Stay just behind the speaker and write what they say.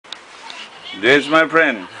There's my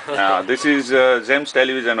friend. This is Zem's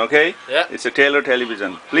television, okay? Yeah. It's a Tailor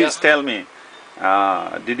television. Please tell me,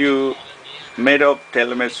 did you made up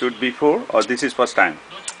tailor-made suit before, or this is first time?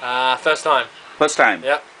 First time. First time?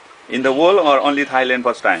 Yeah. In the world or only Thailand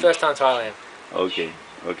first time? First time Thailand. Okay,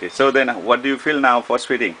 okay. So then what do you feel now for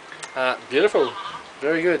fitting? Beautiful.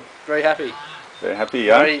 Very good. Very happy. Very happy,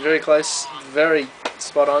 yeah? Very, very close. Very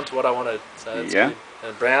spot on to what I wanted. So that's Yeah. good.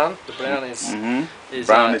 And brown. The brown is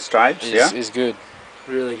brown stripes, yeah? is good.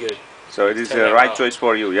 Really good. So it is the right choice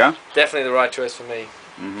for you, yeah? Definitely the right choice for me.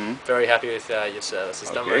 Very happy with your service.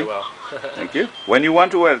 It's done very well. Thank you. When you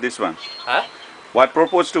want to wear this one? Huh? What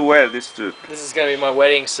purpose to wear this suit? This is going to be my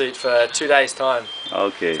wedding suit for 2 days' time.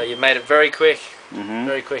 Okay. So you've made it very quick.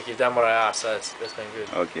 Very quick. You've done what I asked, so that's been good.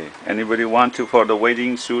 Okay. Anybody want to for the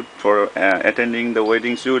wedding suit, for attending the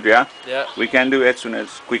wedding suit, yeah? Yeah. We can do as soon as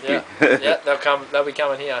quickly. Yeah, yeah, they'll be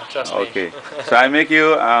coming here, trust me. Okay. So I make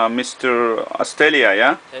you Mr. Australia,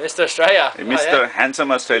 yeah? Yeah, Mr. Australia. Mr.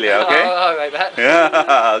 Handsome Australia, okay? Oh, like that.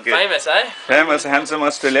 Yeah, okay. Famous, eh? Famous, handsome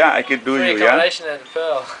Australia, I could do Free you, yeah? accommodation at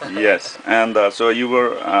Pearl. Yes, and so you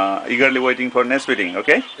were eagerly waiting for next meeting,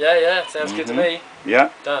 okay? Yeah, sounds good to me. Yeah.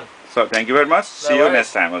 Done. So thank you very much. See you worries.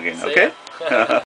 next time again, See okay? ya.